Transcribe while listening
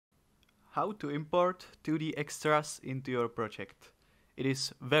how to import 2D extras into your project. It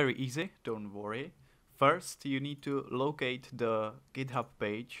is very easy, don't worry. First, you need to locate the GitHub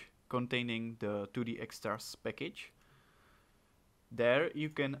page containing the 2D extras package. There you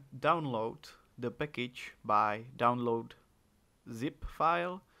can download the package by download zip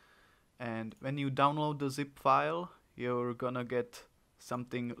file, and when you download the zip file, you're gonna get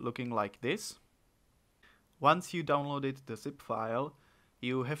something looking like this. Once you downloaded the zip file,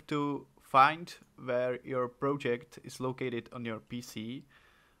 you have to find where your project is located on your PC.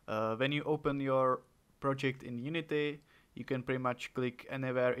 When you open your project in Unity, you can pretty much click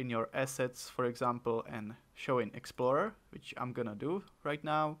anywhere in your assets, for example, and show in Explorer, which I'm gonna do right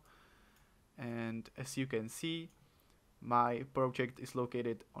now. And as you can see, my project is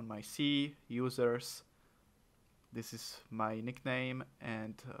located on my C, users. This is my nickname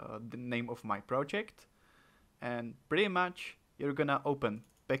and the name of my project. And pretty much you're gonna open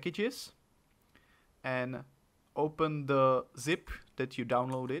packages and open the zip that you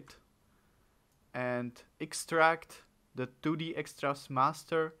downloaded and extract the 2D extras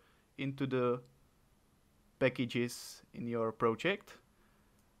master into the packages in your project.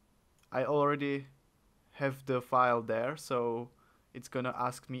 I already have the file there, so it's gonna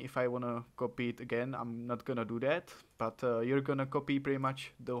ask me if I wanna copy it again. I'm not gonna do that, but you're gonna copy pretty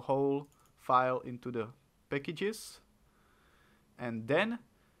much the whole file into the packages, and then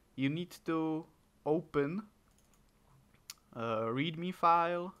you need to open a readme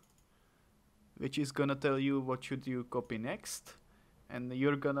file which is gonna tell you what should you copy next, and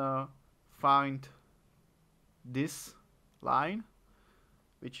you're gonna find this line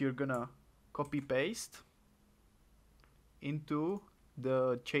which you're gonna copy paste into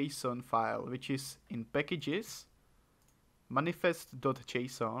the JSON file, which is in packages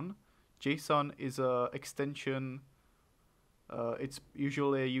manifest.json. JSON is a extension. It's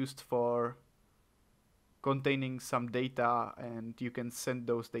usually used for containing some data, and you can send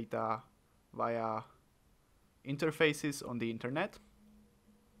those data via interfaces on the internet.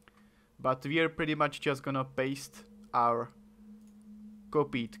 But we are pretty much just gonna paste our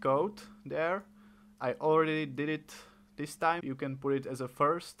copied code there. I already did it this time. You can put it as a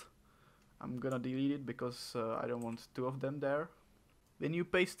first. I'm gonna delete it because I don't want two of them there. When you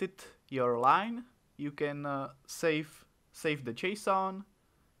pasted your line, you can save the JSON,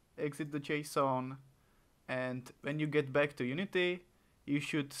 exit the JSON, and when you get back to Unity, you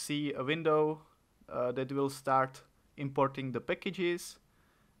should see a window that will start importing the packages,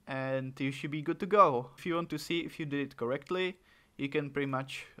 and you should be good to go. If you want to see if you did it correctly, you can pretty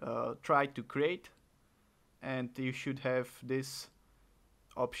much try to create, and you should have this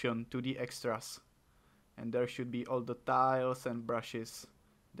option 2D extras, and there should be all the tiles and brushes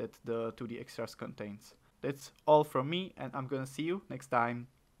that the 2D extras contains. That's all from me, and I'm gonna see you next time.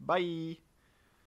 Bye!